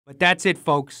But that's it,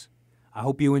 folks. I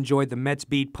hope you enjoyed the Mets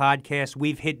Beat podcast.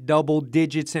 We've hit double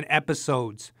digits in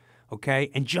episodes, okay?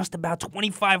 And just about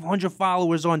 2,500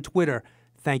 followers on Twitter.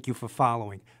 Thank you for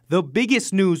following. The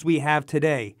biggest news we have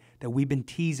today that we've been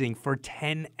teasing for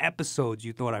 10 episodes.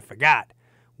 You thought I forgot.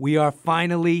 We are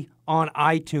finally on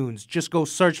iTunes. Just go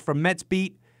search for Mets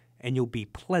Beat, and you'll be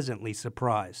pleasantly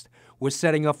surprised. We're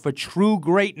setting up for true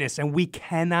greatness, and we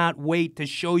cannot wait to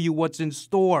show you what's in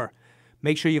store.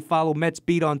 Make sure you follow Mets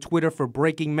Beat on Twitter for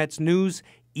breaking Mets news.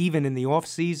 Even in the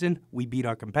offseason, we beat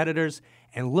our competitors.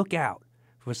 And look out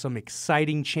for some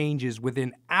exciting changes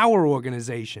within our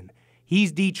organization.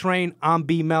 He's D-Train, I'm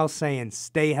B-Mel saying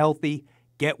stay healthy,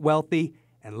 get wealthy,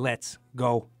 and let's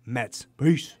go Mets.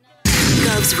 Peace.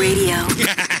 Govs Radio.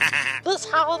 This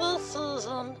holiday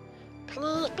season,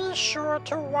 please be sure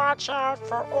to watch out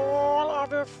for all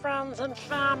of your friends and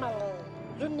family.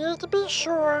 You need to be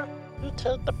sure you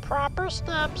take the proper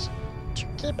steps to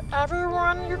keep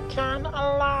everyone you can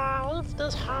alive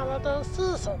this holiday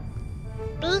season.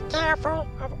 Be careful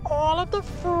of all of the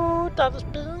food that is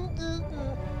being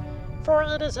eaten, for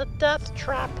it is a death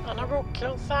trap and it will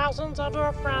kill thousands of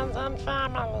your friends and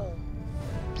family.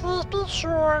 Please be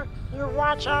sure you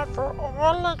watch out for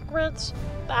all liquids.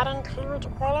 That includes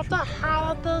all of the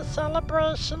holiday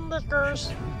celebration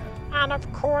liquors, and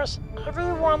of course,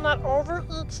 everyone that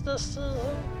overeats this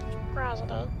season,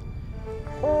 President,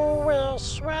 who will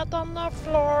sweat on the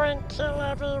floor and kill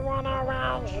everyone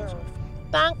around you.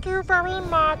 Thank you very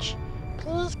much.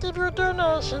 Please give your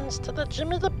donations to the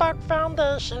Jimmy the Buck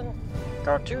Foundation.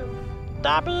 Go to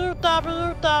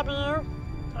www.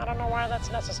 I don't know why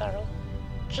that's necessary.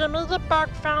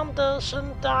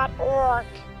 JimmyTheBuckFoundation.org,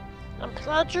 and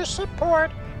pledge your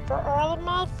support for all of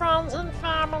my friends and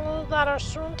family that are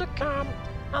soon to come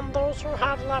and those who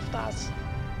have left us.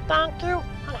 Thank you,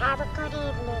 and have a good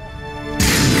evening.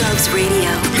 Govs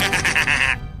Radio.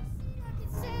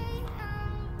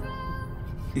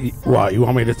 What, you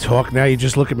want me to talk now? You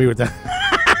just look at me with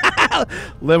that.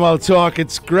 Limo talk.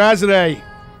 It's Graziday.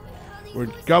 We're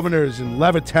governors in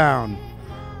Levittown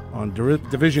on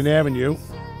Division Avenue.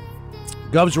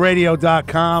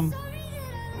 GovsRadio.com.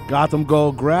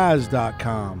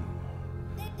 GothamGoldGraz.com.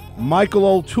 Michael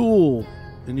O'Toole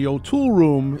in the O'Toole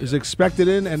room is expected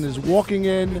in and is walking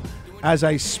in as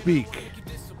I speak.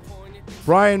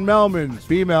 Brian Melman,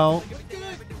 B-Mel,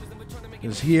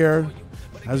 is here,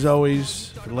 as always,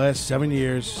 for the last 7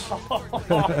 years.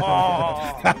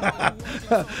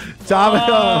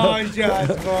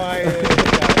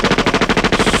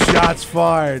 Shots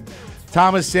fired.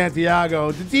 Thomas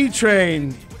Santiago, the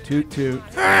D-Train. Toot toot.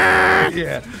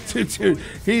 Yeah, toot toot.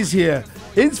 He's here.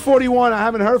 It's 41. I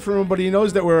haven't heard from him, but he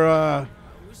knows that we're on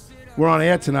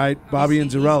air tonight. Bobby and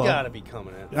Zarella. He's got to be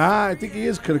coming in. I think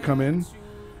he could have come in.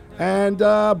 And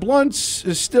Blunts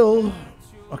is still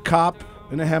a cop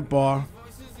in a hemp bar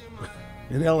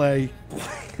in L.A.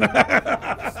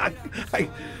 I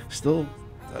still,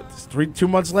 2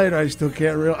 months later, I still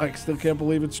can't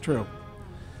believe it's true.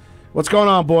 What's going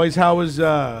on, boys? How was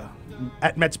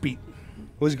at Mets Beat?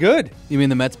 It was good. You mean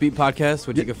the Mets Beat podcast,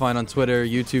 which you can find on Twitter,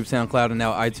 YouTube, SoundCloud, and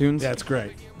now iTunes? Yeah, it's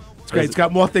great. It's great. It's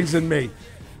got more things than me.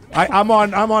 I'm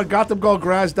on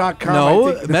GothamGoldGraz.com.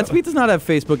 No, Mets Beat does not have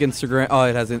Facebook, Instagram. Oh,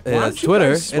 it has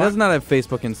Twitter. It does not have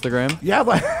Facebook, Instagram. Yeah,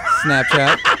 but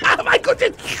Snapchat. Michael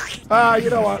did.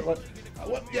 You know what?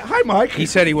 Yeah, hi, Mike. He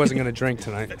said he wasn't going to drink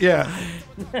tonight. Yeah.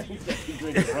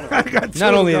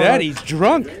 Not only that, he's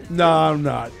drunk. No, I'm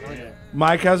not.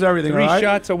 Mike, how's everything? 3 all right?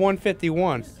 shots of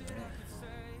 151.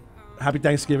 Happy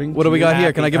Thanksgiving. What do we got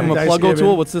here? Can I give him a plug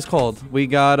tool? What's this called? We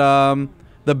got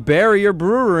the Barrier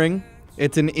Brewing.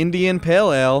 It's an Indian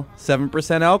Pale Ale,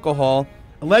 7% alcohol.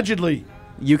 Allegedly.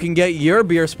 You can get your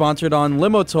beer sponsored on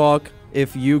Limo Talk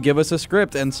if you give us a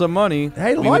script and some money.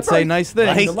 Hey, we would say nice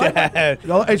things. Like that.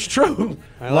 No, it's true.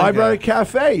 Like Library that.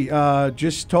 Cafe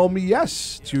just told me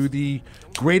yes to the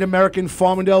Great American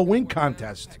Farmingdale Wing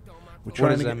Contest. What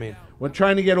does that mean? We're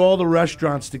trying to get all the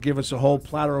restaurants to give us a whole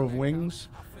platter of wings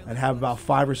and have about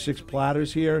 5 or 6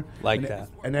 platters here. That.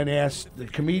 And then ask the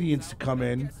comedians to come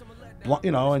in,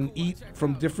 and eat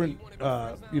from different,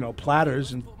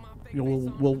 platters, and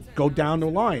we'll go down the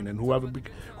line, and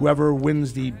whoever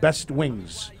wins the best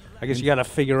wings. I guess you got to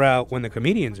figure out when the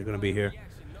comedians are going to be here.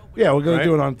 Yeah, we're going to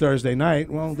do it on Thursday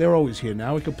night. Well, they're always here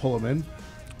now. We could pull them in.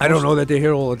 I don't know that they're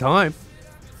here all the time.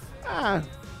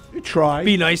 You try.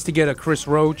 Be nice to get a Chris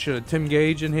Roach, a Tim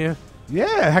Gage in here.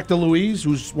 Yeah, Hector Louise,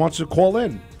 who wants to call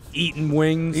in. Eating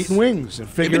wings. And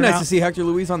figure It'd be nice to see Hector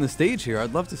Louise on the stage here.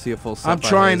 I'd love to see a full set. I'm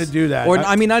trying to do that. Or,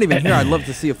 not even here. I'd love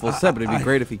to see a full set, but it'd be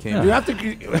great if he came. You have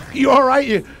to. You all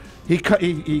right?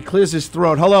 He clears his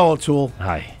throat. Hello, O'Toole.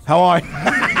 Hi. How are you?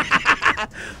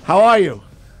 How are you?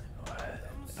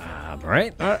 I'm all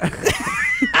right.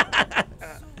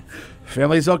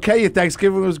 Family's okay? Your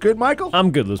Thanksgiving was good, Michael?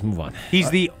 I'm good. Let's move on. He's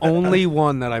the only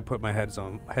one that I put my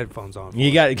headphones on. For.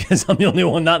 You got because I'm the only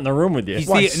one not in the room with you.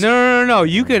 No.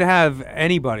 You could have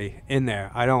anybody in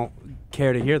there. I don't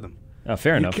care to hear them. Oh,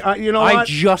 fair enough. You know I what?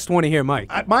 just want to hear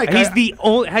Mike. Mike, he's the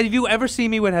only. Have you ever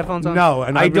seen me with headphones on? No,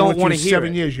 and I I've been don't with want you to hear 7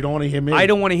 it. years. You don't want to hear me. I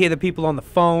don't want to hear the people on the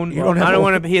phone. You don't have I don't a-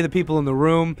 want to hear the people in the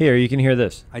room. Here, you can hear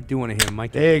this. I do want to hear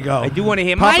Mike. There you go. I do want to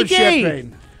hear Popping Mikey.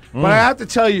 champagne. But I have to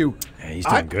tell you, Yeah, he's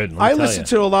doing good. I listened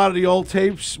to a lot of the old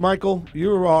tapes, Michael.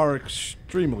 You are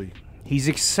extremely. He's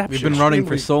exceptional. We've been running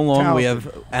for so long. We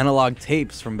talented. have analog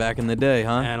tapes from back in the day,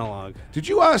 huh? analog. Did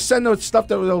you send the stuff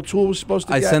that O'Toole was supposed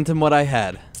to I get? sent him what I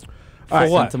had. I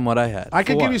Sent him what I had. I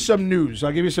could For give what? you some news.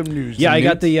 I'll give you some news. Yeah, Some I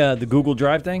got news. the Google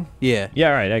Drive thing. Yeah. Yeah,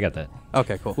 all right, I got that.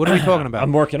 Okay, cool. What are we talking about?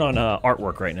 I'm working on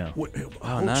artward right now.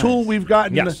 Oh, nice. O'Toole, we've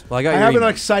gotten. Yes. Well, I got I your have an email.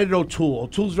 excited O'Toole.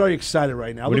 O'Toole's very excited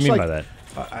right now. What do you mean by that?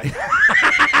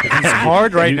 He's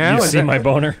hard right you, now. You Is see that- my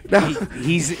boner?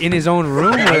 He's in his own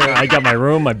room. I got my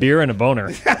room, my beer, and a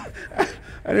boner.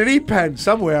 And an E-pen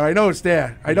somewhere. I know it's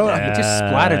there. I know. He just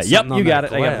splattered Yep, something on you got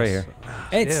that it. I got it right glass.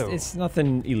 here. Ew. It's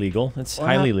nothing illegal. It's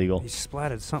highly legal. He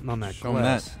splattered something on that Show him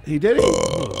glass. that. He did it.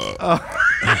 All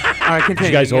right, continue. Did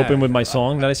you guys Yeah. open with my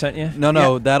song that I sent you?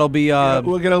 No, that'll be. We're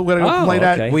gonna Oh, play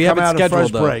that. okay. We have come it out of scheduled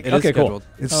first though. break. It is Okay, cool. scheduled.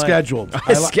 It's scheduled.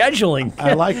 Scheduling.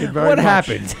 I like it very What much.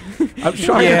 happened? I'm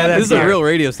trying. Yeah, This is a not- real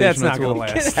radio That's station. not going to what-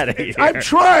 last. Get out of here. I'm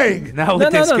trying. Not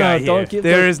with No, this no, guy no, here. don't give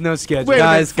There the- is no schedule. Wait a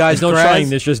minute. Guys, No Graz- trying.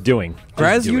 There's just doing.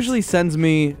 Graz Just do it. usually sends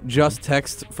me just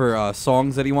text for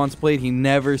songs that he wants played. He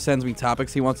never sends me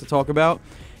topics he wants to talk about.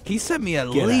 He sent me at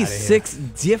outta least here. 6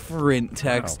 different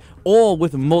texts, all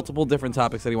with multiple different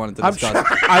topics that he wanted to I'm discuss.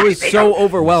 I was so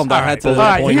overwhelmed. I had to. All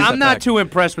right, point I'm not too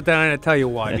impressed with that. I'm going to tell you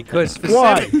why. Because for,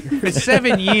 Why? for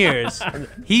 7 years,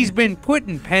 he's been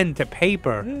putting pen to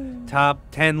paper. Top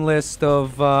 10 list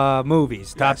of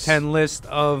movies. Top 10 list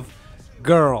of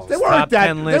girls. They top weren't 10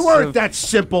 that. They list weren't of, that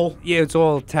simple. Yeah, it's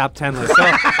all top 10 lists. So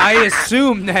I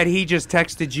assume that he just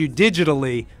texted you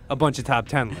digitally a bunch of top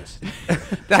 10 lists.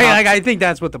 I think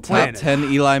that's what the plan Top is. 10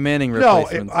 Eli Manning No,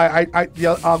 replacements.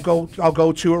 I'll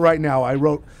go to it right now. I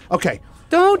wrote. Okay.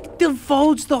 Don't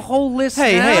divulge the whole list.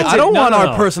 Hey, now. hey, I don't want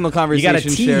our personal You got to conversation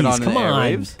tease. shared on Come the on.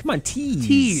 airwaves. Come on, tease.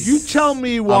 Tease. You tell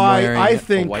me why wearing I a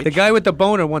think. white The guy with the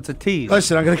boner wants a tease.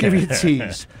 Listen, I'm going to give you a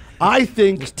tease. I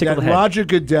think tickle that the head. Roger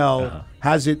Goodell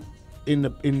has it in the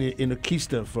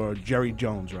keister for Jerry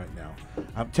Jones right now.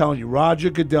 I'm telling you, Roger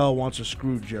Goodell wants to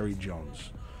screw Jerry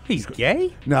Jones. He's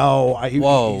gay? No,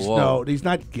 Whoa. no, he's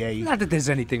not gay. Not that there's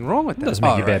anything wrong with that. Doesn't make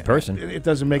you a All bad right. person. It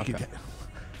doesn't make you.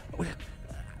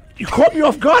 You caught me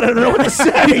off guard. I don't know what to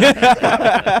say.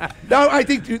 No, I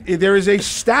think there is a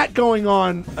stat going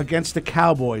on against the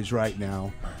Cowboys right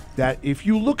now that if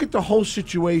you look at the whole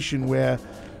situation where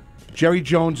Jerry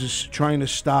Jones is trying to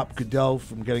stop Goodell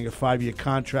from getting a 5-year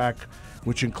contract,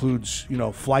 which includes,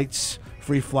 flights,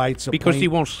 free flights. Because he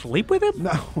won't sleep with him?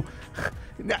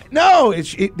 No,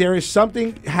 there is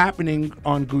something happening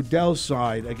on Goodell's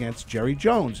side against Jerry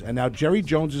Jones, and now Jerry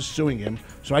Jones is suing him.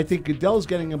 So I think Goodell's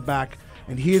getting him back.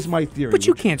 And here's my theory. But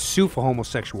you can't sue for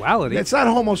homosexuality. It's not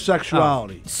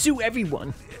homosexuality. Sue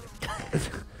everyone.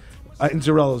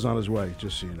 Inzarella's on his way,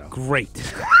 just so you know. Great.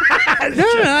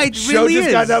 no, it Show really just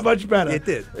is. got that much better. It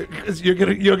did. 'Cause you're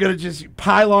gonna just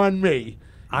pile on me.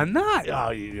 I'm not. Oh,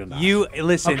 you're not. You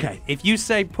listen. Okay. If you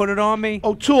say put it on me,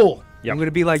 O'Toole, Yep. I'm going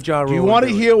to be like Ja Rule. do you and want to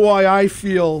do it. hear why I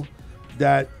feel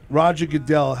that Roger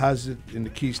Goodell has it in the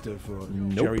keister for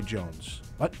Jerry Jones?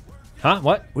 What? Huh?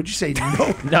 What? Would you say no?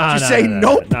 No, Did you say no.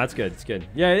 nope? No, it's good. It's good.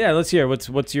 Yeah. Let's hear.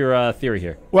 What's your theory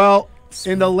here? Well,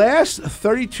 in the last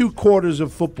 32 quarters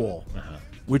of football,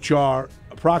 which are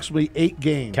approximately 8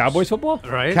 games. Cowboys football?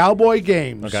 Right? Cowboy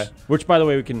games. Okay. Which, by the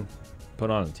way, we can put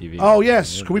on the TV. Oh,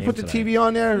 yes. Yeah, Can we put the game TV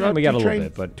on there? Yeah, we got a little Train?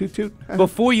 bit, but- Toot.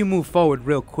 Before you move forward,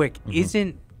 real quick,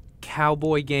 isn't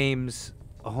Cowboy Games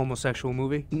a homosexual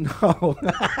movie? No.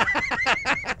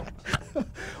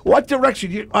 What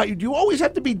direction? Do you always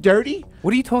have to be dirty?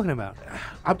 What are you talking about?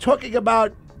 I'm talking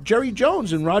about Jerry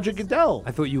Jones and Roger Goodell.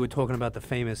 I thought you were talking about the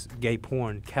famous gay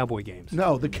porn Cowboy Games.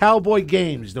 No, the Cowboy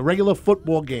games, the regular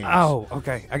football games. Oh,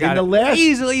 okay. I got In it. the last-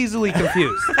 Easily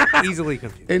confused. Easily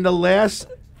confused. In the last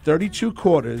 32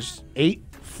 quarters, 8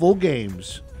 full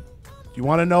games. You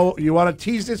want to know? You want to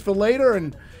tease this for later?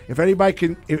 And if anybody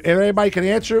can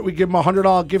answer it, we give them a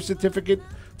 $100 gift certificate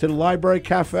to the Library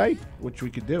Cafe, which we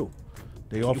could do.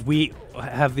 We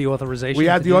have the authorization. We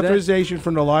to have the do that? authorization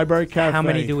from the Library Cafe. How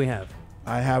many do we have?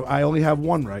 I only have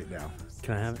one right now.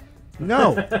 Can I have it?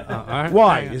 No. All right.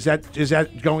 Why? Is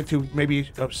that going to maybe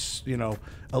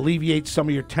alleviate some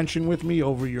of your tension with me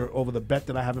over the bet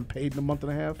that I haven't paid in a month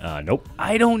and a half? Nope.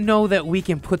 I don't know that we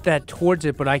can put that towards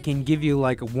it, but I can give you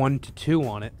like a 1 to 2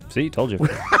 on it. See, told you.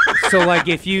 So like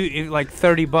if like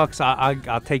 $30,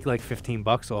 I'll take like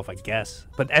 $15 off, I guess.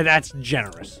 But that's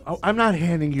generous. Oh, I'm not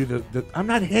handing you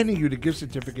the gift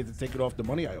certificate to take it off the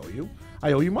money I owe you.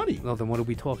 I owe you money. Well, then what are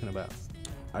we talking about?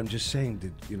 I'm just saying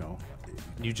that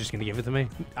You just gonna give it to me?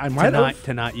 I might have.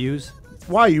 To not use?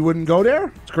 Why, you wouldn't go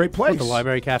there? It's a great place. The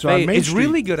Library It's on Cafe. Main It's Street.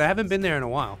 really good. I haven't been there in a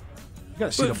while. You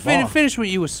gotta see But the bar. finish what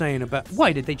you were saying about.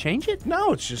 Why did they change it?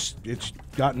 No, it's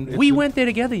gotten. We went there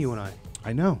together, you and I.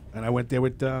 I know, and I went there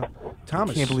with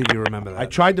Thomas. Can't believe you remember that. I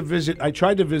tried to visit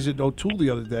O'Toole the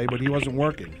other day, but he wasn't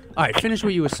working. All right, finish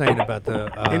what you were saying about the.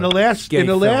 In the gay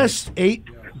film. last 8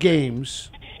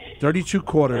 games, 32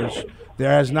 quarters,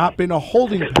 there has not been a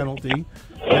holding penalty.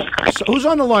 So who's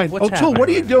on the line? What's O'Toole, what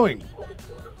are you happening doing?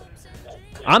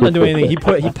 I'm not doing anything.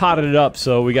 He potted it up,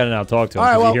 so we got to now talk to him. All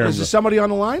right, 'cause you well, hear is him- there somebody on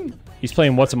the line? He's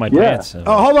playing What's in My Pants.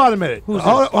 Oh, hold on a minute. Who's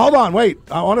Hold on, wait.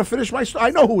 I want to finish my story. I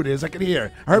know who it is. I can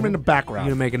hear. I heard him in the You background.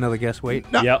 gonna make another guess?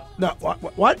 Wait. No, Yep. no,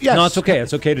 what? Yes. No, it's okay.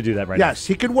 It's okay to do that right Yes,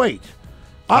 he can wait.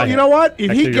 I You have- know what?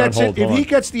 If Actually, he you're on gets hold. it, if Hold he on.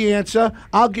 gets the answer,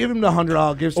 I'll give him the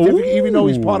 $100 gift certificate, even though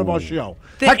he's part of our show.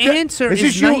 The Hector, answer is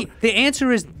is this you? the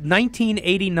answer is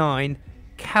 1989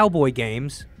 Cowboy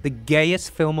Games, the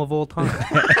gayest film of all time.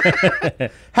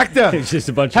 Hector. It's just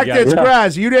a bunch of Hector, guys. it's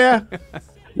Graz. You there?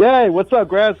 Hey, what's up,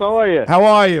 Grass? How are you? How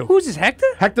are you? Who's this, Hector?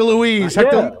 Hector Louise. Yeah.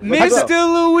 Hector.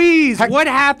 Mr. Louise. What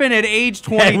happened at age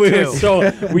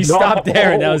 22? we stopped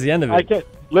there, and that was the end of I it. can't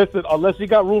listen unless you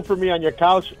got room for me on your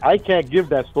couch. I can't give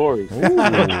that story.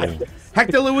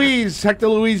 Hector Louise.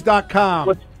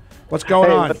 HectorLouise.com. What's going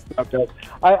Hey, on? what's up, guys?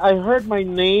 I heard my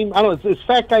name. I don't know. It's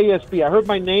Fat Guy ESP. I heard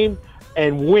my name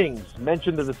and wings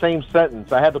mentioned in the same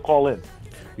sentence. I had to call in.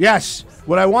 Yes.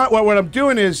 What I'm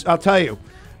doing is, I'll tell you,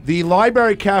 the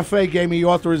Library Cafe gave me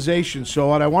authorization, so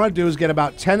what I want to do is get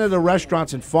about 10 of the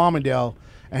restaurants in Farmingdale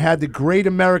and have the Great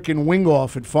American Wing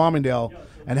Off in Farmingdale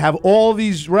and have all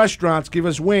these restaurants give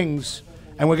us wings,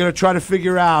 and we're going to try to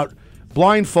figure out,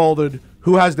 blindfolded,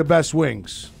 who has the best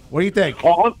wings. What do you think?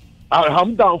 Oh,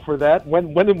 I'm down for that.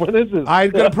 When is this? I'm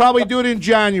going to probably do it in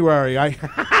January.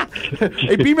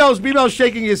 Hey, B-Mel's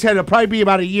shaking his head. It'll probably be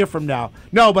about a year from now.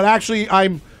 No, but actually,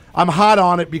 I'm hot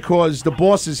on it because the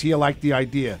bosses here like the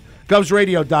idea.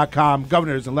 GovsRadio.com.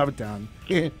 Governor's in Levittown.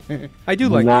 I do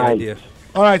like Nice. the idea.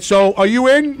 All right, so are you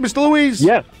in, Mr. Louise?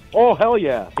 Yes. Oh, hell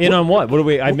yeah. In on what? What do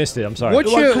we? I missed it. I'm sorry. What's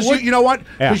your- Because you know what?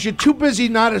 Yeah. Because you're too busy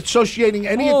not associating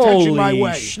any attention my Holy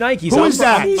way. shnikes. Who is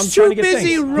that? I'm He's trying too to get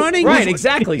busy things. running. Right,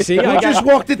 exactly. See, I just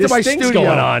walked into this my thing's studio.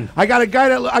 going on. I got a guy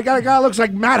that looks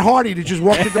like Matt Hardy that just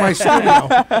walked into my studio.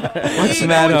 What's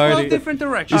Matt Hardy? 12 different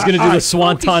directions. He's going to do all the right,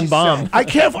 Swanton bomb. I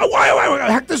can't. Why?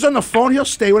 Hector's on the phone. He'll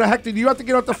stay with Hector. Do you have to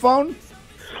get off the phone?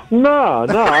 No.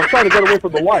 I'm trying to get away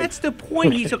from the wife. That's the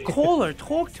point. He's a caller.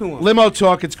 Talk to him. Limo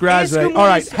talk. It's Ask Graz. him All what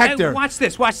right, he's- Hector. Watch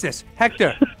this.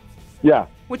 Hector, Yeah.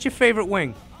 what's your favorite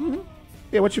wing?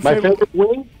 Yeah, what's your My favorite? favorite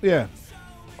wing? Yeah.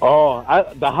 Oh,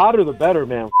 the hotter the better,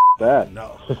 man. That.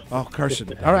 No. Oh,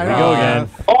 cursing. All right. Here we go again.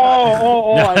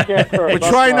 Oh, I can't curse. We're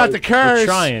trying not to curse. We're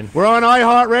trying. We're on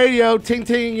iHeartRadio. Ting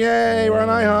ting. Yay. We're on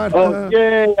iHeart. Oh,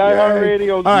 yay,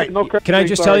 iHeartRadio. All right. No cursing, Can I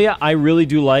just sorry. tell you, I really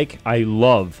do I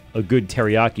love a good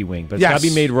teriyaki wing, but it's Yes. got to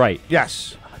be made right.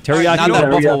 Yes. Teriyaki Not that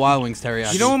wing. Buffalo Wild Wings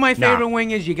teriyaki. You know what my Nah. favorite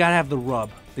wing is? You gotta have the rub,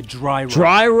 the dry rub.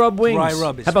 Dry rub wings. Dry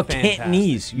rub is How about fantastic.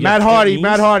 Cantonese? You Matt have Hardy. Cantonese?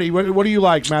 Matt Hardy. What do you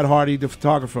like, Matt Hardy, the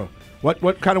photographer?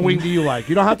 What kind of wing do you like?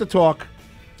 You don't have to talk.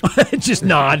 Just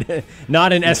nod in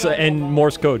and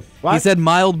Morse code. What? He said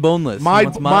mild boneless. He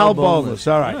wants Mild boneless.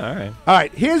 All right. All right. All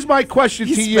right. Here's my question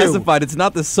He to you, specified it's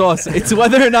not the sauce; it's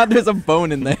whether or not there's a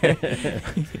bone in there.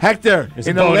 Hector. There's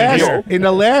In a bone in the here.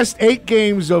 last 8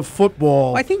 games of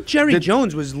football, I think Jerry Did-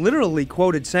 Jones was literally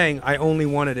quoted saying, "I only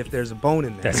want it if there's a bone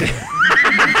in there." That's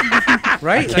it.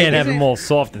 Right? Can't have them all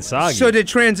soft and soggy. So to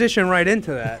transition right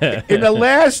into that, in the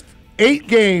last 8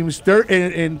 games,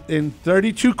 in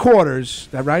 32 quarters,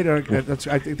 that right? I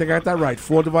think I got that right.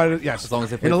 4 divided, yes. As long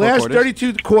as they play in the 4 last quarters.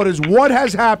 32 quarters, what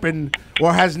has happened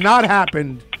or has not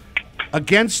happened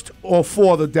against or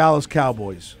for the Dallas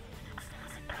Cowboys?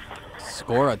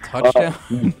 Score a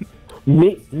touchdown.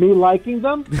 Me liking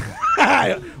them?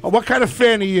 What kind of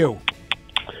fan are you?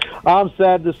 I'm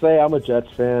sad to say I'm a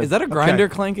Jets fan. Is that a grinder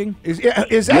clanking? Is yeah,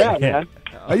 that? man.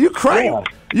 Are you crying? Yeah.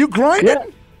 You grinding? Yeah.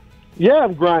 Yeah,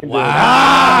 I'm grinding.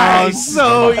 Oh,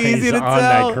 so He's easy to on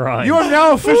tell. that grind. You have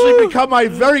now officially become my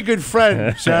very good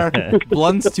friend, sir.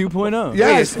 Blunts 2.0.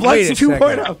 Yes, Wait a Blunts second.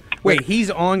 2.0. Wait, he's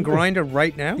on Grindr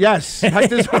right now? Yes,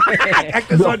 Hector's on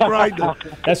Grindr.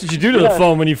 That's what you do to the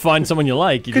phone when you find someone you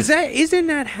like. You Because just, isn't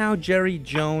that how Jerry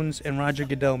Jones and Roger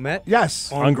Goodell met?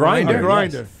 Yes, on Grindr. On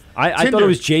Grindr. Yes. I thought Tinder. it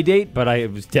was J-Date, but I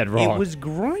was dead wrong. It was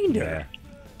Grindr. Yeah.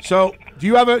 So, do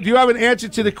you have an answer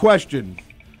to the question?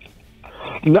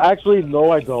 No, actually, no,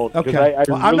 I don't. Okay. I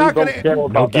Well, I'm really not don't gonna- care No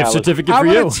about gift that. certificate I'm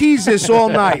for going you. to tease this all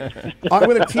night. I'm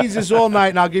going to tease this all night,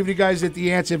 and I'll give you guys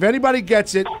the answer. If anybody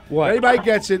gets it,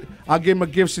 I'll give them a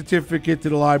gift certificate to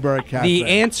the Library Cafe. The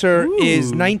answer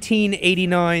is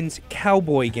 1989's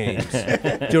Cowboy Games,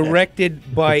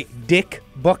 directed by Dick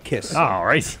Buckiss. All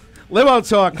right. Limo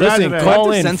Talk. Listen, Saturday. call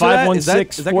to in censor that? Is that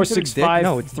considered dick? 516-465-3990,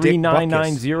 No, it's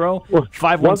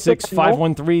Dick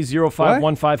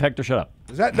 516-513-0515. Hector, shut up.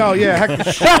 Is that no? Yeah, Hector.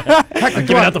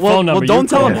 Giving out the phone number. Well, don't You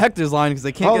tell call him it. Hector's line because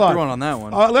they can't Hold get on. through on that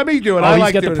one. Let me do it. Oh, I he's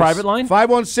like got the doing private this. line?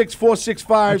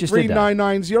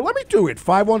 516-465-3990. Let me do it.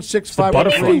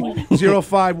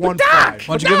 516-513-0515.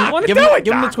 Why don't you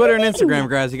give him the Twitter and Instagram,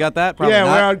 Graz? You got that? Probably Yeah,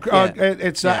 not. we're on,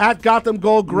 it's at Gotham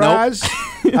Gold Graz,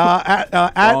 at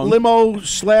Wrong.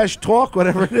 Limo/talk,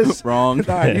 whatever it is. Wrong.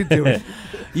 All right, you do it.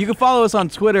 You can follow us on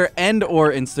Twitter and or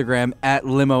Instagram at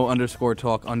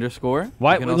limo_talk_.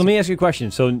 Why? You can Let also- me ask you a question.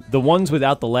 So the ones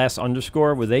without the last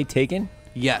underscore, were they taken?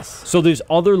 Yes. So there's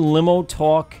other Limo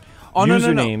Talk Oh, no,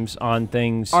 no, no. usernames on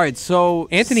things. All right, so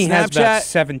Anthony has about Snapchat.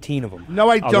 17 of them. No,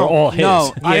 I Oh, they're don't. all his.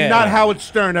 No, I'm Yeah. not Howard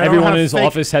Stern. I don't Everyone have in his fake-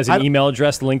 office has an I- email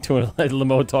address linked to a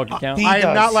Limo Talk account. He I am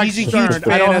does. not like He's a huge Stern. I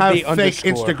fan don't of have the fake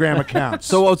underscore. Instagram accounts.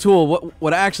 So O'Toole,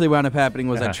 what actually wound up happening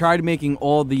was I Uh-huh. tried making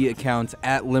all the accounts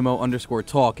at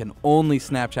limo_talk, and only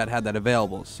Snapchat had that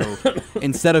available. So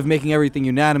instead of making everything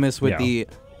unanimous with Yeah. the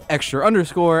extra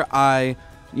underscore, I,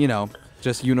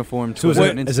 just uniformed So is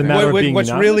Twitter it- and is it a Instagram. matter of being What's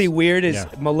anonymous? really weird is Yeah.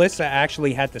 Melissa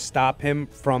actually had to stop him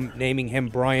from naming him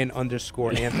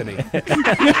Brian_Anthony.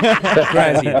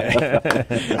 Grazzy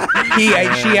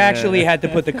did. She actually had to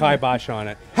put the kibosh on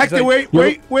it. Hector, She's like,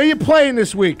 where are you playing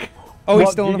this week? Oh, he's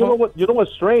Well, still on you the know phone? what? You know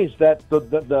what's strange? That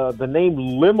the name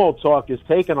Limo Talk is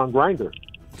taken on Grindr.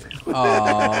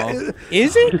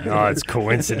 Is it? No, it's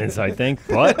coincidence, I think.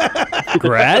 But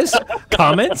Graz,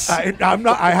 comments? I'm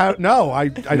not. I have no. I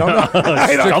don't know. I don't,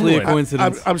 Strictly a Stumbling.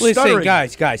 coincidence. I'm Listen, stuttering.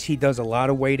 guys, he does a lot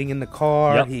of waiting in the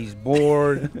car. Yep. He's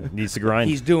bored. Needs to grind.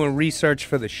 He's doing research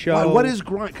for the show. What is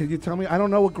grind? Can you tell me? I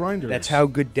don't know what Grindr is. That's how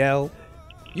Goodell.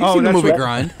 You've seen the that's movie what-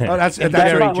 Grind. Oh, that's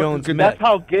Jerry how, Jones That's met.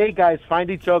 how gay guys find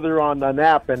each other on an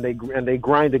app and they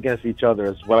grind against each other.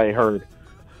 Is what I heard.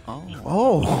 Oh,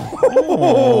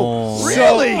 So,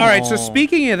 all right, so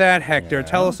speaking of that, Hector,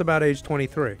 tell us about age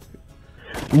 23.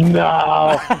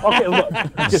 No. Okay.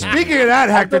 Look. speaking of that,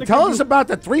 Hector, tell us about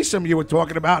the threesome you were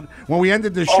talking about when we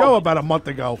ended the show about a month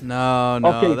ago. No,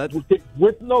 Okay.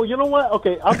 that's No, you know what?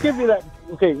 Okay, I'll give you that.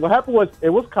 Okay, what happened was it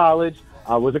was college.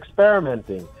 I was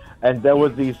experimenting, and there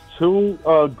was these two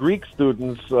Greek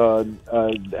students. I'm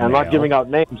not giving out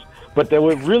names, but they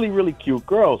were really, really cute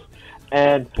girls.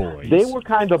 And Boys. they were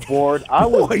kind of bored. I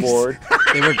was Boys. bored.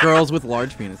 they were girls with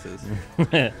large penises.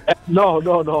 No.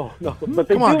 But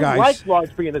they Come on, didn't guys. like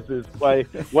large penises by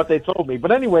what they told me.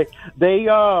 But anyway, they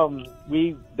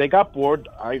got bored.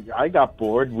 I got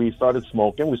bored. We started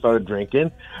smoking. We started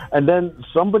drinking. And then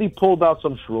somebody pulled out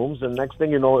some shrooms. And next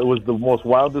thing you know, it was the most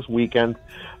wildest weekend.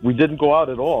 We didn't go out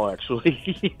at all,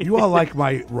 actually. You are like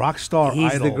my rock star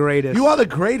He's idol. the greatest. You are the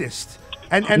greatest.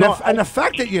 And No, the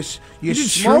fact that you did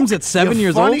smoke, shrooms at 7 you're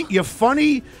years funny, old? You're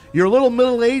funny. You're a little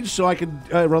middle aged, so I can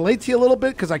relate to you a little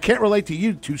bit because I can't relate to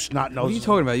you two snot noses. What are you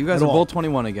talking about? You guys at are all. both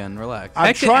 21 again. Relax.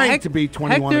 I'm trying to be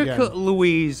 21 Hector again.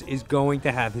 Louise is going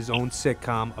to have his own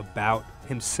sitcom about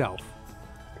himself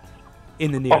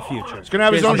in the near future. He's gonna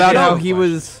have his own About show. how he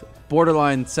was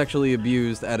borderline sexually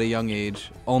abused at a young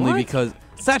age, only What? because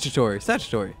statutory.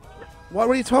 What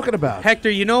are you talking about? Hector,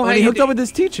 you know how When he you hooked up with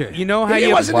his teacher. you know how He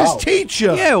you wasn't his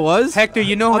teacher. Yeah, it was. Hector,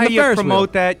 you know On how the you Ferris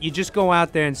promote wheel. that? You just go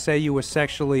out there and say you were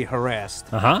sexually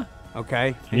harassed, Uh-huh.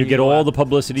 okay? And you get go all out- the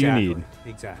publicity exactly. you need.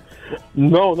 Exactly.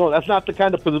 No, that's not the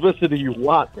kind of publicity you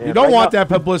want. Man. You don't I want got-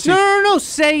 that publicity. No.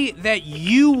 Say that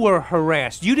you were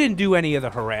harassed. You didn't do any of the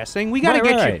harassing. We got to Right,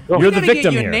 get right. you. You're we the gotta victim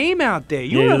get your here. name out there.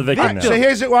 You're you're a the victim victim.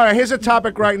 now. So here's a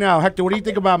topic right now, Hector. What do you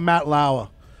think about Matt Lauer?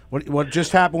 What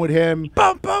just happened with him?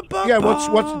 Yeah,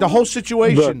 what's the whole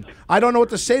situation? I don't know what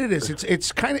to say to this. It's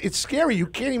scary. You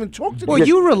can't even talk to Well, them.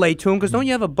 you relate to him because don't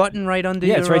you have a button right under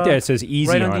Yeah, your it's right there. It says easy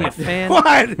right on under it. your fan?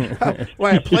 What?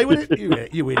 Why play with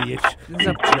it? You idiot.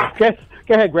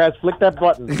 Go ahead, Graz. Flick that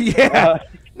button. Yeah.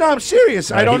 No, I'm serious.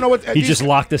 I don't know what He just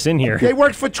locked us in here. They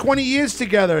worked for 20 years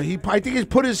together. I think he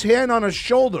put his hand on her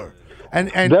shoulder, and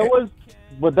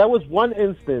There was one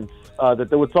instance that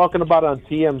they were talking about on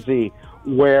TMZ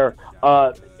where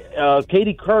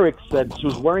Katie Couric said she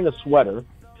was wearing a sweater,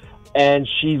 and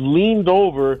she leaned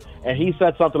over, and he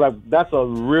said something like, "That's a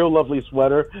real lovely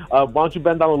sweater. Why don't you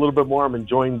bend down a little bit more? I'm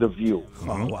enjoying the view."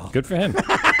 Oh, well. Good for him.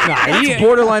 It's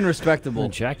borderline respectable.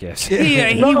 Jackass.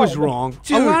 He was wrong.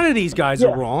 A lot of these guys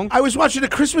are wrong. I was watching the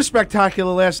Christmas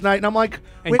Spectacular last night, and I'm like,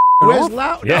 And where's off?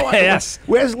 Lauer? Yes.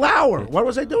 Where's Lauer? What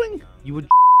was I doing? You would.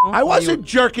 I wasn't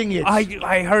jerking it. I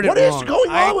heard it What wrong. is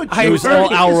going on with you? It was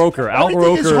all Al Roker. Al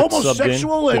Everything is Roker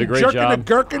homosexual subbed in, did a and great jerking job. a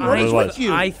gherkin. What is with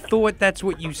you? I thought that's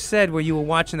what you said when you were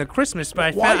watching the Christmas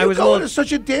special. Why are I you was going in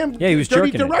such a damn Yeah, he was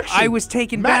dirty jerking it. direction? I was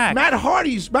taken back. Matt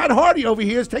Hardy over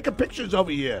here is taking pictures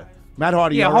over here. Matt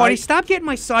Hardy, Yeah, all Hardy, right? stop getting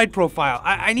my side profile.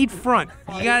 I need front.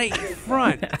 You gotta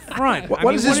front.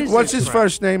 What's his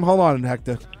first name? Hold on,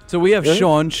 Hector. So we have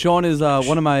Sean. Sean is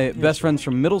one of my best friends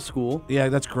from middle school. Yeah,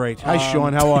 that's great. Hi,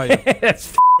 Sean. How are you? That's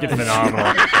f***ing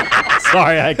phenomenal.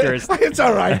 Sorry, I cursed. It's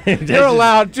all right. You're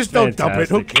allowed. Just don't dump it.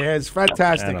 Who Fantastic. cares?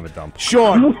 Fantastic. And I'm a dump.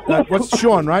 Sean. What's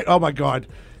Sean, right? Oh, my God.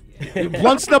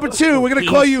 Blunts number 2. We're going to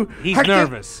call you He's Hector.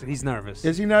 nervous. He's nervous.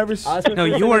 Is he nervous? No,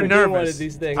 you are nervous.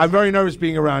 I'm very nervous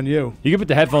being around you. You can put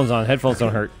the headphones on. Headphones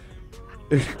don't hurt.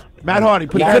 Matt Hardy,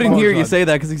 put He the couldn't headphones hear you on. say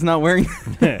that because he's not wearing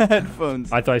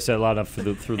headphones. I thought I said it loud enough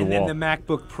through the And wall. then the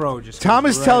MacBook Pro just.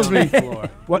 Thomas goes tells right me on the floor.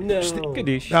 what?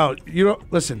 Kadoosh. No, you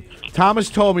don't listen. Thomas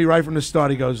told me right from the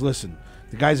start. He goes, "Listen,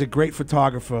 the guy's a great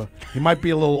photographer. He might be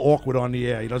a little awkward on the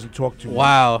air. He doesn't talk too much."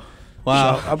 Wow.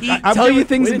 Wow. So, I'm Tell you giving-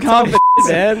 things in confidence.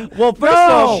 Man. Well, first No!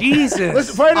 off, Jesus.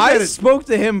 Listen, wait a I minute. spoke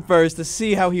to him first to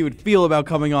see how he would feel about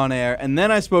coming on air, and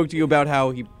then I spoke to you about how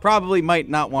he probably might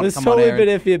not want to was come totally on air.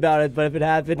 been iffy about it, but if it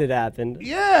happened, it happened.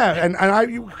 Yeah, and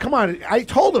come on. I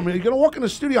told him, you're going to walk in the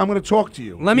studio, I'm going to talk to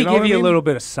you. Let me know give what you I a mean? little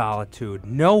bit of solitude.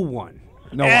 No one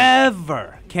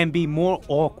ever can be more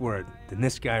awkward than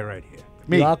this guy right here.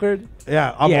 Me. You awkward?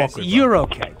 Yeah, I'm Yes, awkward. you're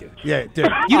okay, dude. Yeah, dude.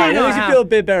 You I don't know always how. feel a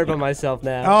bit better about myself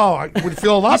now. Oh, I would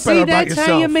feel a lot See, better about that's yourself.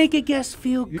 how you make a guest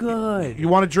feel good. You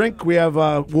want a drink? We have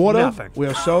water. Nothing. We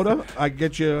have soda. I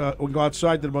get you. We can go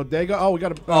outside to the bodega. Oh, we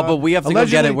got a. Oh, but we have to go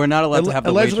get it. We're not allowed to have the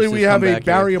Allegedly, we waitresses have come a back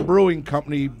here. Barrier Brewing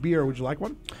Company beer. Would you like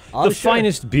one? Oh, The sure.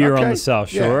 finest beer on Okay. the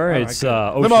South Yeah, Shore. all right, It's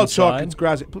good. Limo talk. Oceanside. It's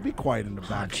grassy. Be quiet in the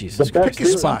back. Jesus best Christ.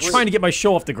 beer. spot. I'm trying to get my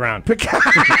show off the ground. Pick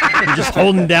I'm just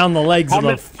holding down the legs of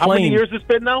the How many plane. years it's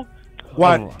been now?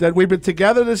 what? That we've been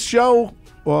together this show?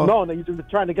 Well, No, you've been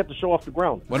trying to get the show off the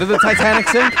ground. What did the Titanic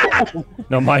sink?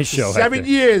 No, my show. 7 Hector.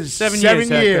 years. 7 7 years,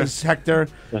 years, Hector.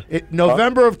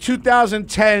 November of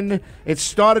 2010, it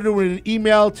started with an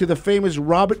email to the famous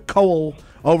Robert Cole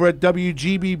over at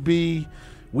WGBB.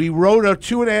 We rode a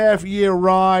 2.5 year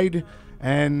ride,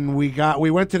 and we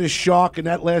went to the Shark, and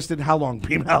that lasted how long,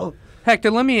 P-Mel?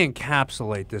 Hector, let me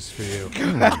encapsulate this for you.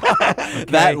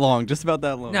 That long, just about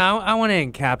that long. Now, I want to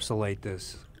encapsulate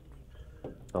this.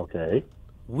 Okay.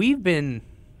 We've been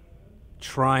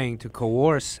trying to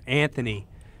coerce Anthony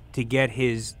to get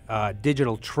his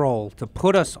digital troll to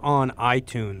put us on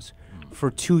iTunes for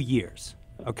 2 years.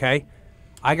 Okay?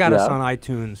 I got us Yeah. on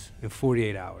iTunes in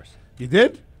 48 hours. You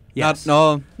did? Yes.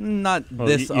 Not Well,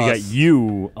 this. you got us.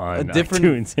 you on A different-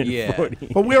 iTunes in yeah. 40.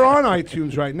 But we're on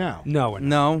iTunes right now. No, we're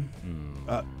not.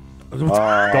 No. Don't look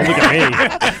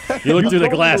at me. You look through the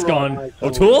glass going,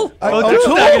 O'Toole?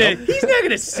 He's not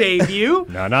gonna save you.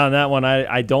 No, not on that one.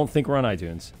 I don't think we're on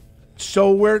iTunes.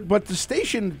 So but the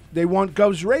station, they want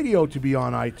Gov's Radio to be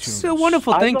on iTunes. It's a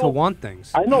wonderful I thing to know- want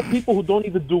things. I know people who don't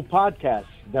even do podcasts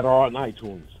that are on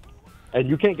iTunes, and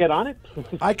you can't get on it.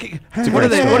 I can, What are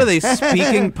they? What are they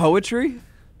speaking poetry?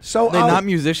 So Are they not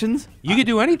musicians? You could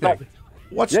do anything.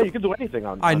 what's Yeah, the, you can do anything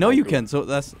on. I on know you iTunes. can. So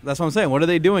that's what I'm saying. What are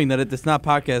they doing? That it's not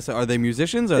podcasts. Are they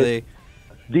musicians? Are they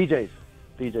DJs.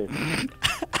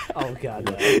 Oh, God.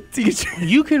 No. DJs?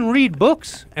 You can read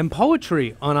books and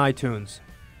poetry on iTunes.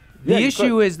 The Yeah, you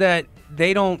issue could. is that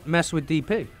they don't mess with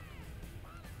DP,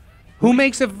 who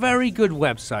makes a very good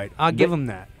website. I'll give him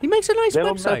that. He makes a nice They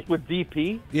don't website. mess with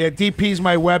DP. Yeah, DP's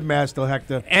my webmaster,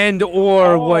 Hector. And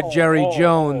or what Jerry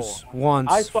Jones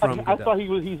wants I from thought he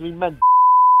meant.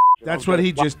 That's what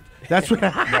he just. That's what.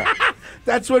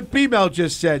 That's what P-Mel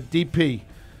just said. DP.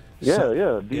 Yeah,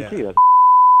 So- DP.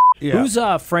 Yeah. Who's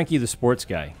Frankie the sports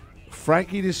guy?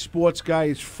 Frankie, the sports guy,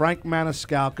 is Frank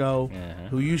Maniscalco,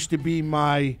 who used to be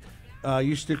my.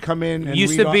 Used to come in. And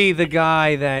used read to be the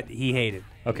guy that he hated.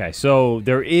 Okay, so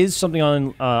there is something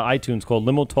on iTunes called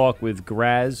Limo Talk with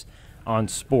Graz on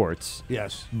sports,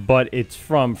 Yes. but it's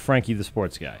from Frankie the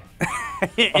sports guy.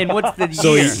 And what's the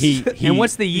So year? he and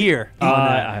what's the year? on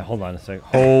that? hold on a second.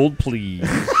 Hold, please.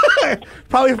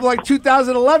 Probably from like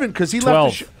 2011 because he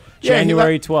left. 12.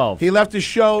 January 12th. He left the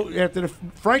show after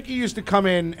Frankie used to come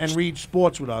in and read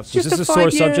sports with us. Is this a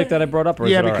sore subject that I brought up? Or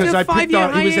Yeah, is it because all right? I picked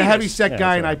on. He was a heavy set Yeah, guy,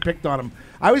 that's and I right. picked on him.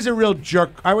 I was a real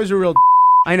jerk. I was a real.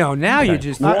 I know. Now you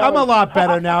just. I'm a lot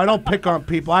better now. I don't pick on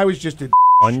people. I was just a.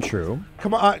 Untrue.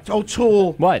 Come on,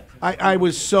 O'Toole. What? I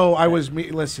was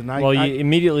me. Listen, Well, you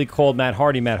immediately called Matt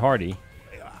Hardy.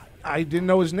 I didn't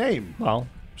know his name. Well,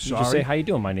 you just say, how you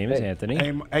doing? My name is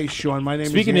Anthony. Hey, Sean, my name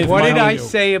Speaking is of What Anthony. did How I are you?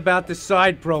 say about the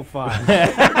side profile?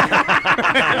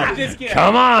 Just kidding.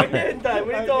 Come on. What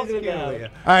are you talking about? All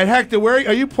right, Hector, where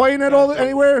are you playing at all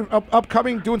anywhere?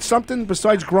 Upcoming, doing something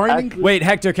besides grinding? Wait,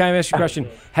 Hector, can I ask you a question?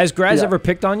 Has Graz ever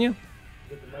picked on you?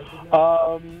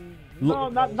 No,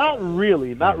 not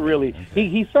really, not really.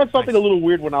 He said something a little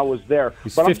weird when I was there.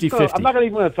 He's but 50-50. I'm not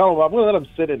even going to tell him. I'm going to let him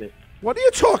sit in it. What are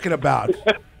you talking about?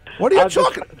 What are you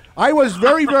talking? I was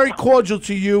very, very cordial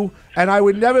to you, and I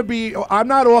would never be. I'm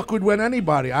not awkward with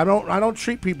anybody. I don't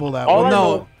treat people that All way. I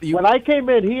know, when I came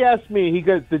in, he asked me. He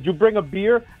goes, "Did you bring a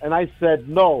beer?" And I said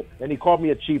no, and he called me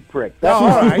a cheap prick. Oh,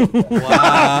 all right.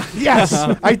 Wow. Yes,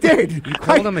 I did. You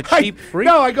called him a cheap freak?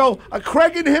 No, I go.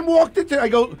 Craig and him walked into. I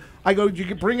go. Did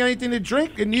you bring anything to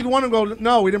drink? And neither one of them go.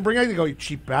 No, we didn't bring anything. I go, you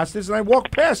cheap bastards, and I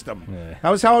walked past them. Yeah. That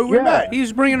was how we met. He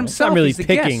was bringing himself. not really He's the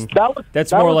picking. guest. That's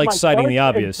that more was like my citing the first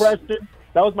obvious. impression.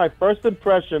 That was my first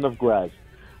impression of Graz.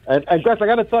 And Graz, I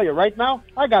got to tell you, right now,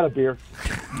 I got a beer.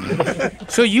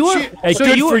 So you are. Hey, so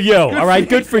good you for you. All right,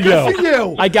 good for you. Good for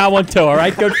you. I got one too. All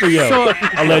right, good for you.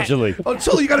 Allegedly.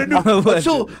 Until you got a new. You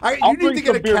need bring to get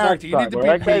a some beer character. next You need to time, be all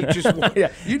right, me.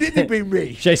 Just you need to be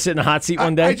me. Should I sit in the hot seat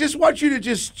one day? I just want you to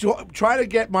just try to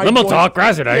get my. Limo voice- talk,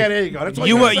 President. Yeah, there you go. That's all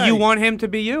You gotta say. you want him to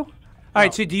be you? All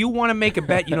right. So do you want to make a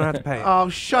bet? You don't have to pay it. Oh,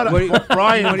 shut up, What do you-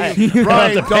 Brian. what do you-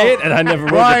 Brian, have to pay it, and I never will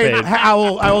get Brian, paid.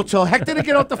 I will tell Hector to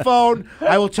get off the phone.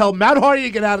 I will tell Matt Hardy to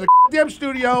get out of the damn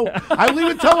studio. I will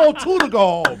even tell O'Toole to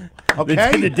go home.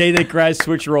 Okay. The day that Graz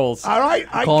switch roles. All right,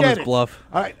 I Call him get his it. bluff.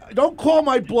 All right, don't call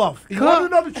my bluff. You want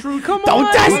to know the truth? Come Don't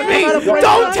on, test man. me. Don't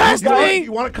Don't test test me.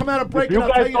 You want to come out and break If it? you I'll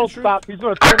tell guys you the don't truth. stop, he's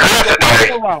going to turn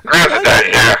the around.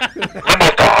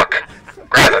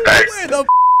 Where the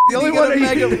The only you get one a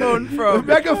that megaphone The from?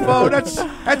 megaphone.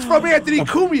 That's from Anthony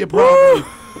Cumia, probably.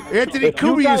 Anthony You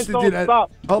Cumia guys used to don't do that.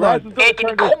 stop. Hold Graz on. is gonna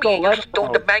turn this show right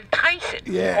around. Mike Tyson.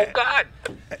 Yeah. Oh, God.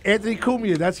 Anthony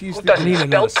Cumia. That's he used to Doesn't do.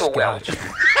 spell too well.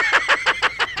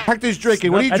 Hector's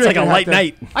drinking. What are you That's like drinking? a light Hector?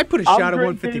 night. I put a I'm shot of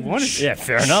drinking- 151. Yeah,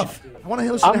 fair enough. I want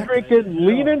to listen to I'm Hector. drinking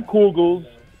Lean and Kugel's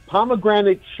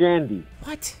pomegranate shandy.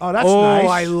 What? Oh, that's oh, nice.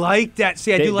 I like that.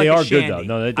 See, I They, do like they a are shandy. good,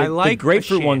 though. No, I like the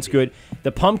grapefruit a one's shandy. good.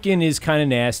 The pumpkin is kind of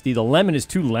nasty. The lemon is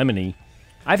too lemony.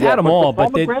 I've Yeah, had them but the all,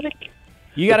 but pomegranate-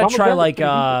 you got to the try like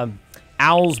pomegranate-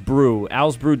 Owl's Brew.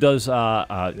 Owl's Brew does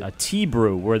a tea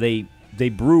brew where they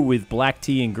brew with black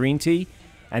tea and green tea,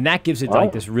 and that gives it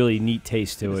like this really neat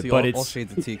taste to it. See But all it's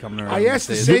shades of tea coming around. I asked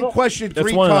the these days. same question That's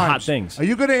three one of the times. hot things. Are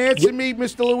you going to answer me,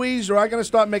 Mr. Louise, or am I going to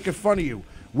start making fun of you?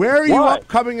 Where are you What?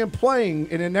 upcoming and playing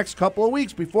in the next couple of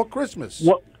weeks before Christmas?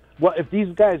 Well, if these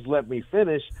guys let me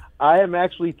finish, I am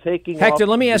actually taking Hector, off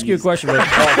let me ask you a these- question. I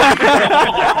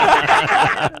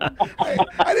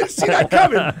didn't see that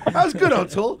coming. That was good,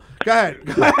 O'Toole. Go ahead.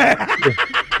 Go ahead.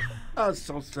 That was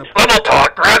so simple. Little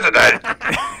talk, President.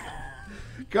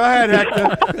 Go ahead,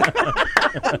 Hector.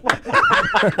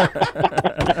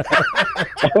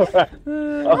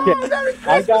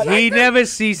 I got He never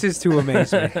ceases to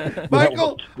amaze me.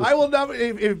 Michael, I will never.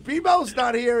 If B-Bell's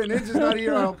not here and Inz is not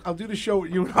here, I'll do the show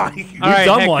with you and I. All You've right,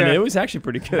 done Hector. one. It was actually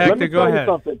pretty good. Hector, Let me go tell you ahead.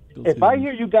 something. If I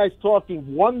hear you guys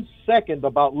talking 1 second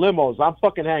about limos, I'm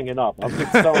fucking hanging up. I'm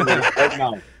just telling you right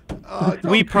now.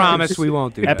 We promise we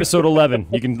won't do that. Episode 11.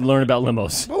 You can learn about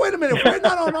limos. But wait a minute. If we're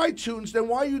not on iTunes, then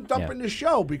why are you dumping the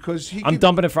show? Because he. I'm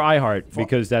dumping it for iHeart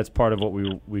because that's part of what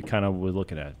we kind of were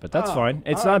looking at. But that's fine.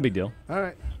 It's not a big deal. All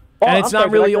right. And Oh, it's I'm not sorry,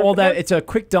 really did I all that. forget? It's a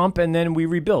quick dump, and then we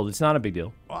rebuild. It's not a big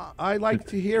deal. Well, I like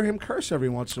to hear him curse every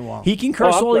once in a while. He can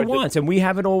curse I'm all he sorry, wants, and we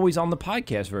have it always on the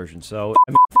podcast version. So,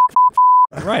 I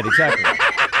mean, right, exactly.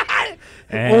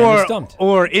 And it's dumped.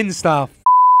 or in style.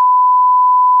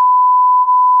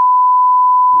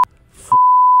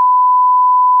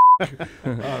 All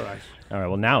right. All right.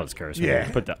 Well, now it's curse. Yeah.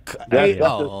 Put the. Hey,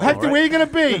 Oh, Hector, where are you going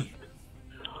to be?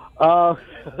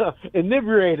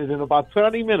 Inebriated in about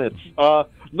 20 minutes.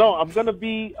 No, I'm going to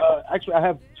be, actually, I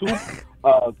have two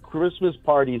Christmas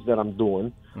parties that I'm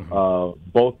doing,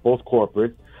 both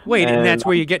corporate. Wait, and that's And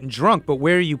where you're getting drunk, but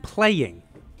where are you playing?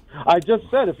 I just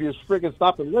said, if you friggin'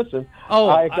 stop and listen, Oh,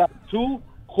 I got two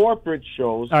corporate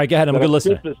shows. All right, go ahead. I'm a that good are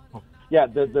listener. Christmas- yeah,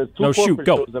 the two No, shoot, corporate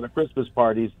go. shows that are Christmas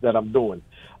parties that I'm doing.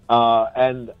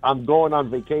 And I'm going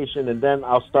on vacation, and then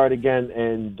I'll start again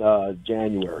in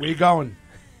January. Where you going?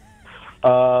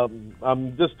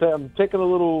 I'm taking a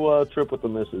little trip with the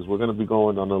missus. We're going to be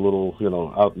going on a little,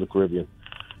 out in the Caribbean.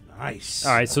 Nice.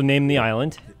 All right, so name the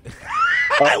island.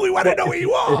 We want to know where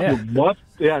you are.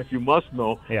 If you must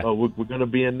know, Yeah. we're going to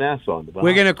be in Nassau.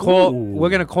 We're gonna call. We're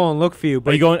gonna call and look for you. Are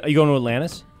But you going to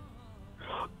Atlantis?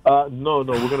 No, we're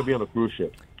going to be on a cruise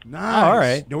ship. Nice. all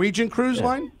right. Norwegian cruise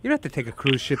line? you don't have to take a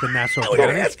cruise ship in Nassau. We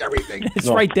gotta County. ask everything. It's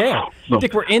right there. I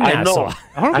think we're in I know. Nassau.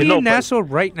 Aren't I we know, in but- Nassau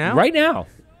right now? Right now.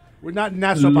 We're not in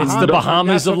Nassau, Bahamas. It's the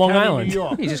Bahamas Nassau of Long County, Island. New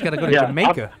York. You just gotta go to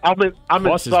Jamaica. I'm in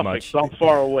Costs as Suffolk, much. so I'm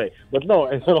far away. But no,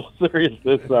 in all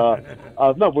seriousness, no,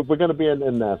 we're going to be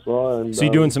in Nassau. And, So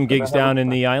you're doing some gigs down in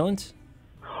the islands?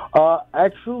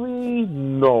 Actually,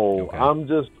 no.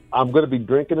 Okay. I'm going to be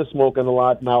drinking and smoking a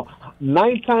lot. Now,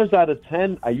 9 times out of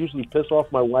 10, I usually piss off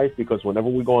my wife because whenever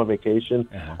we go on vacation,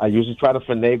 I usually try to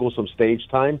finagle some stage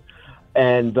time.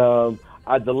 And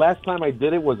the last time I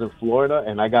did it was in Florida,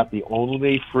 and I got the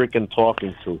only freaking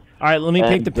talking to. All right, let me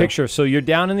paint the And, picture. So you're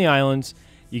down in the islands,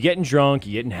 you're getting drunk,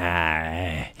 you're getting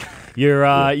high. You're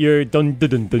dun dun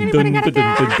dun dun dun dun dun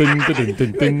dun dun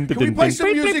dun dun. Can we play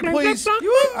some music, please?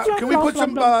 Can we put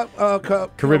some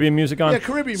Caribbean music on? Yeah,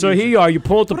 Caribbean So music. here you are, you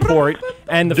pull at the port,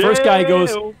 and the first guy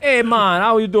goes, "Hey man,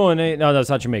 how you doing?" Hey, no, that's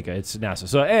not Jamaica, it's Nassau.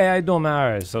 So hey, how you doing, man?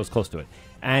 All right, so it's close to it.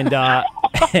 And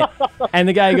and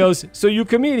the guy goes, "So you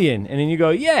comedian?" And then you go,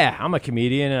 "Yeah, I'm a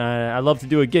comedian. I love to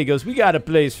do a gig." He goes, "We got a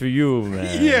place for you,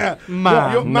 man." Yeah.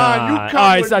 Man. You Nah. come All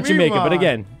right, with it's not me, Jamaica, but man.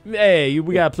 again, hey,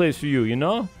 we got a place for you, you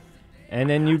know? And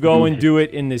then you go and do it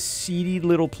in this seedy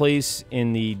little place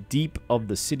in the deep of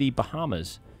the city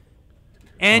Bahamas.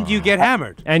 And you get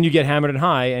hammered. And you get hammered and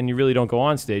high, and you really don't go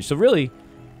on stage. So really,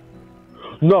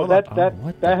 No, that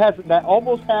what that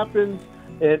almost happened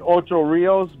in Ocho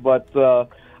Rios, but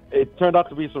it turned out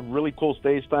to be some really cool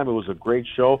stage time. It was a great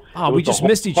show. oh, we just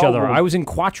missed each other. I was in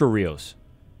Cuatro Rios.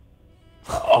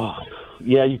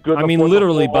 Yeah, you could. I mean,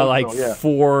 literally by like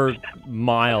 4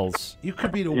 miles. You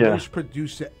could be the Yeah. worst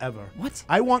producer ever. What?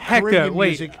 I want Hector, Caribbean wait.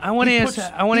 music. I want to He ask. puts-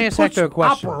 I want to he ask puts Hector a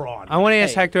question. opera on. I want to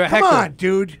ask Hector. Come Hector, on,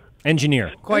 dude.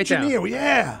 Engineer. quiet down. Engineer,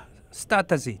 yeah.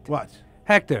 Statazit. What?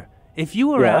 Hector, if you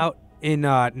were Yeah? out in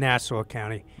Nassau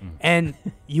County and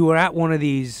you were at one of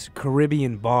these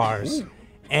Caribbean bars,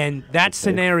 and that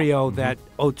scenario that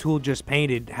O'Toole just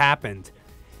painted happened,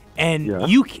 and Yeah.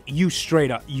 you straight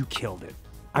up you killed it.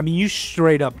 I mean, you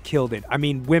straight up killed it. I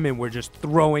mean, women were just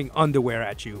throwing underwear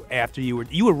at you after you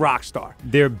were rock star.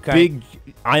 Their big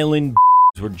island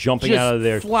were jumping Just out of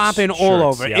their flopping all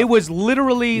shirts, over. yeah. It was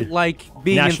literally like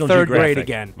being National in third grade Geographic.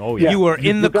 again. Oh, yeah. You were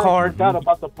in the car. Forgot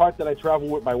about the part that I travel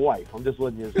with my wife. I'm just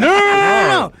letting you.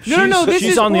 No. This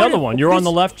She's is on the part other of- one. You're on this-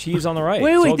 the left. She's on the right.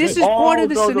 Wait, It's wait. all This good. is part of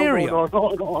the scenario.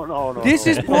 No. This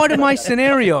is part of my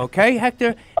scenario, okay,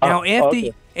 Hector? Now,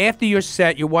 okay. after your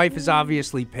set, your wife is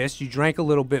obviously pissed. You drank a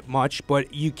little bit much,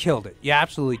 but you killed it. You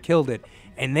absolutely killed it.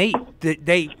 And they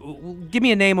give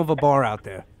me a name of a bar out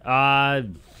there.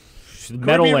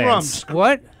 Meadowlands.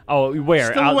 What? Oh,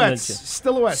 where? Out in the-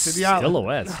 Silhouettes in the island.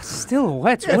 Silhouettes.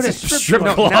 Silhouettes. Yeah, What it's is a strip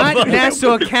no, club. not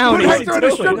Nassau County. Put Hector in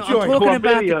a strip No, I'm joint. talking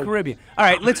about the Chlamydia. Caribbean. All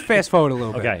right, let's fast forward a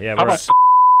little bit. Okay, yeah. How We're, about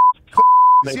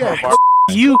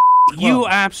Yeah. You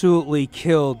absolutely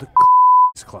killed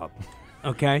Club,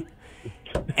 okay?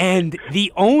 And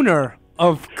the owner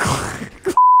of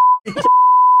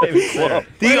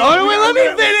the owner. Wait, let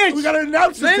me finish. We got to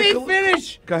announce this. Let to me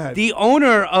finish. Go ahead. The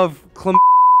owner of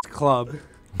Club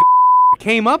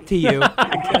came up to you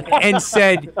and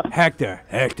said, Hector,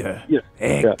 you've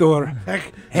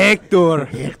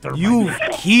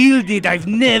killed it. I've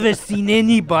never seen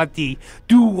anybody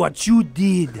do what you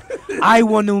did. I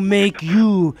want to make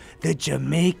you the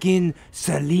Jamaican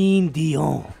Celine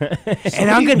Dion.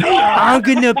 And I'm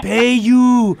gonna pay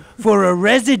you for a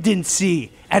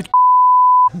residency at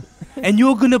and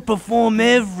you're gonna perform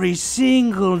every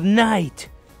single night.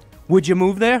 Would you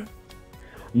move there?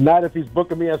 Not if he's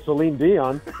booking me as Celine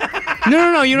Dion.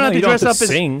 No. You don't have to you don't dress have up to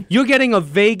sing. as. You're getting a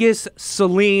Vegas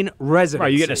Celine residency.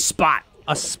 right, you get a spot.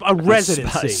 a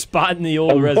residency. Spot in the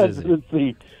old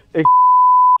residency.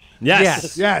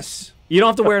 Yes. Yes. You don't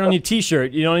have to wear it on your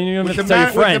T-shirt. You don't even have to tell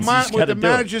your friends. You just with gotta the do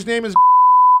it. manager's name is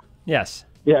Yes.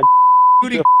 Yeah.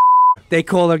 Judy. They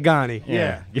call her Ghani.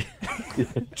 Yeah.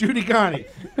 Judy Ghani.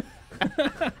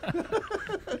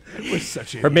 Was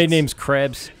such a Her maiden name's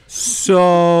Krebs.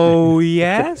 So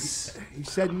yes. He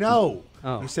said no.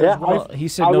 Oh. He said Yeah, his wife- Well, he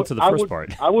said no to the first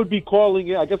part. I would be calling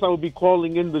in. I guess I would be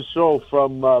calling in the show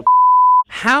from.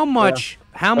 How much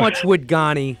would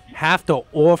Ghani have to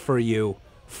offer you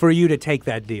for you to take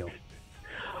that deal?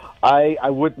 I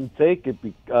wouldn't take it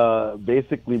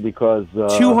basically because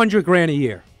 $200,000 a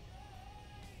year.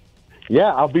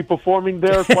 Yeah, I'll be performing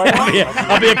there quite often.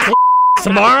 I'll be a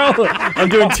Tomorrow, I'm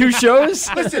doing 2 shows.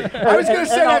 Listen, I was going to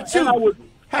say that too.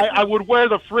 I would wear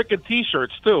the frickin'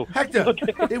 T-shirts too. Hector,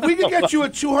 if we could get you a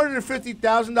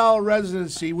 $250,000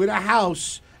 residency with a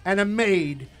house and a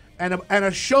maid and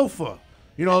a chauffeur,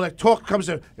 you know, that comes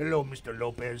in, hello, Mr.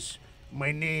 Lopez.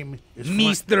 My name is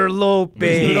Mr.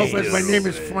 Lopez. Mr. Lopez, my name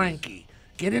is Frankie.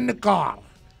 Get in the car.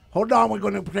 Hold on, we're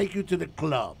going to take you to the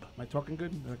club. Am I talking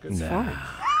good? Good? Nah.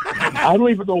 I don't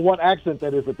even know what accent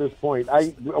that is at this point.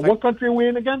 What country are we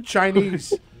in again?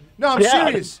 Chinese. No, I'm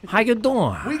serious. How you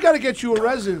doing? We got to get you a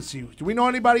residency. Do we know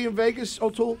anybody in Vegas,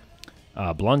 O'Toole?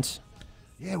 Blunts.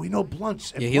 Yeah, we know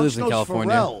Blunts. And Yeah, he Blunts lives in knows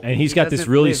California. Pharrell. And he's got this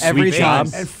really Every sweet time,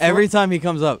 job. every time he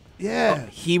comes up. Yeah.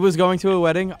 He was going to a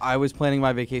wedding. I was planning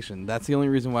my vacation. That's the only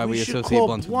reason why we should associate call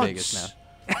Blunts with Vegas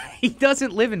now. He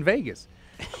doesn't live in Vegas.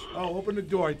 Oh, open the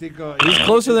door. I think He's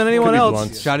closer than anyone Could be else.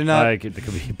 Blunts. Shouty not. It could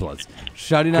be Blunts.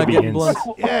 Shouty not be getting Inns. Blunts.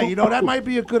 Yeah, you know, that might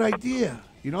be a good idea.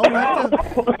 You know,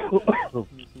 Hector?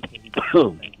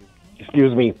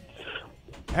 Excuse me.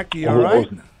 Hector, you all right?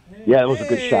 Yeah, that was a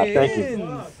good shot. Thank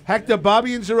you. Hector,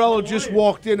 Bobby and Zarello just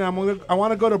walked in. I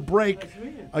want to go to break.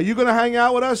 Are you going to hang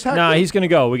out with us, Hector? Nah, he's going to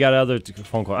go. We got other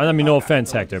phone calls. I mean, no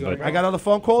offense, Hector, but I got other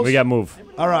phone calls? we got to move.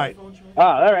 All right.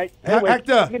 All right. Anyway,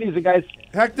 Hector. take it easy, guys.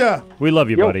 Hector, We love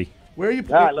you, buddy. where are you?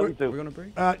 All right, love you too. We're gonna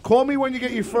break. Call me when you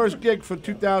get your first gig for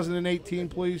 2018,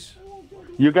 please.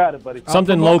 You got it, buddy.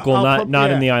 Something promote- local, I'll not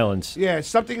yeah. in the islands. Yeah,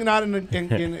 something not in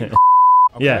okay?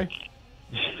 Yeah.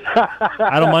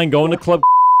 I don't mind going to club.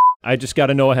 I just got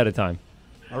to know ahead of time.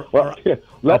 Well,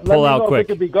 let pull me out know quick. If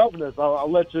it could be governors.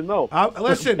 I'll let you know.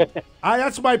 Listen,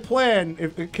 that's my plan.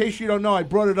 In case you don't know, I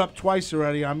brought it up twice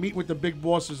already. I'm meeting with the big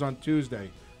bosses on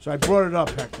Tuesday. So I brought it up,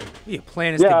 Hector. Your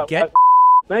plan is to get.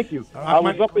 Thank you. I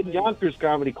was up at Yonkers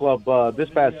Comedy Club this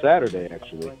past Saturday,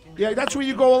 actually. Yeah, that's where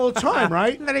you go all the time,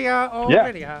 right?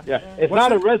 Yeah. It's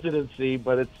not a residency,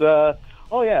 but it's. I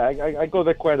go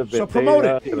there quite a bit. So promote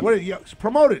it. What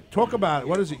promote it. Talk about it.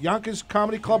 What is it? Yonkers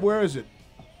Comedy Club? Where is it?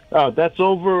 Oh, that's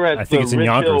over at. I think it's in Ridge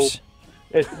Yonkers.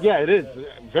 Hill. It is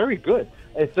very good.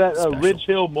 It's at Ridge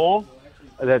Hill Mall.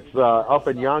 That's up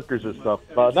in Yonkers and stuff.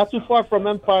 Not too far from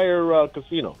Empire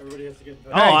Casino.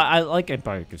 Oh, I like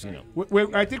Empire Casino.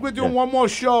 I think we're doing one more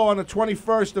show on the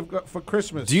 21st for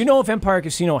Christmas. Do you know if Empire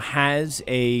Casino has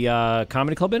a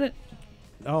comedy club in it?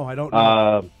 Oh, I don't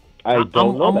know. I don't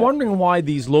know. I'm that. wondering why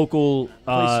these local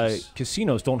Places.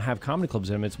 casinos don't have comedy clubs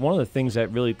in them. It's one of the things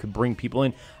that really could bring people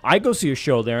in. I go see a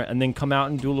show there and then come out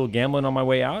and do a little gambling on my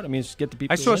way out. I mean, just get the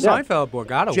people. I saw in. Seinfeld at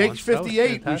Borgata Jake's once. That was 58.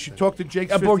 We fantastic. should talk to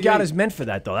Jake's 58. Borgata's meant for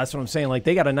that, though. That's what I'm saying. Like,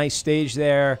 they got a nice stage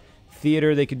there,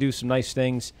 theater. They could do some nice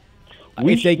things.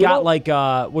 If they got, like,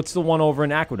 what's the one over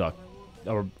in Aqueduct?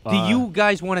 Or, Do you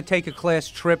guys want to take a class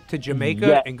trip to Jamaica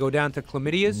Yeah. and go down to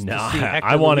Chlamydia's? No, to see Hector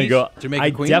I want to Luis? go. Jamaica I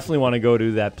Queens? definitely want to go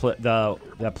to that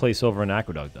place over in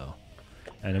Aqueduct, though.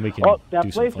 And then we can Oh, that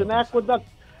do some place fun in things. Aqueduct.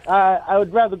 I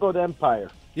would rather go to Empire.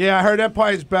 Yeah, I heard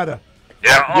Empire's better.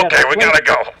 Yeah, okay, we gotta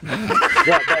go.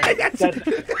 Yeah,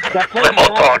 that place Limo in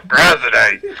talk, Graz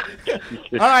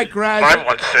All right, Graz.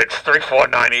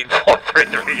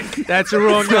 516-349-8433. That's a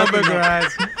wrong number,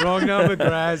 Graz. Wrong number,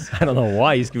 Graz. I don't know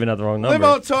why he's giving out the wrong number.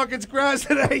 Limo Talk, it's Graz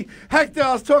today. Hector,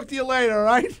 I'll talk to you later, all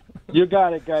right? You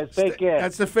got it, guys. Take care.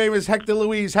 That's the famous Hector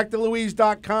Luis,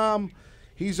 HectorLuis.com.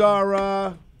 He's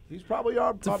he's probably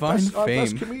our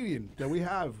best comedian that we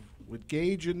have with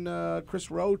Gage and Chris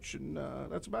Roach, and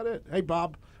that's about it. Hey,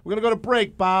 Bob, we're going to go to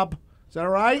break, Bob. Is that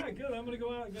all right? Yeah, good. I'm going to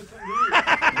go out and get something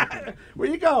to eat. Where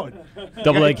you going?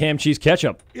 Double egg ham, cheese,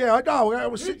 ketchup. Yeah, I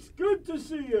know. It's good to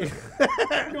see you.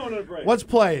 I'm going to the break. What's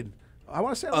playing? I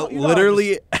want to say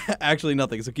Literally, actually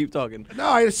nothing. So keep talking. No,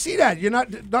 I see that. You're not.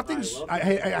 Nothing's.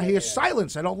 I hear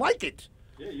silence. I don't like it.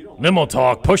 Limo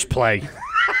talk, push play.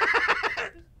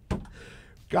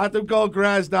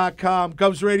 GotThemGoldGraz.com,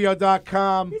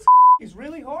 GubsRadio.com. He's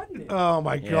really hard in it. Oh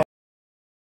my God.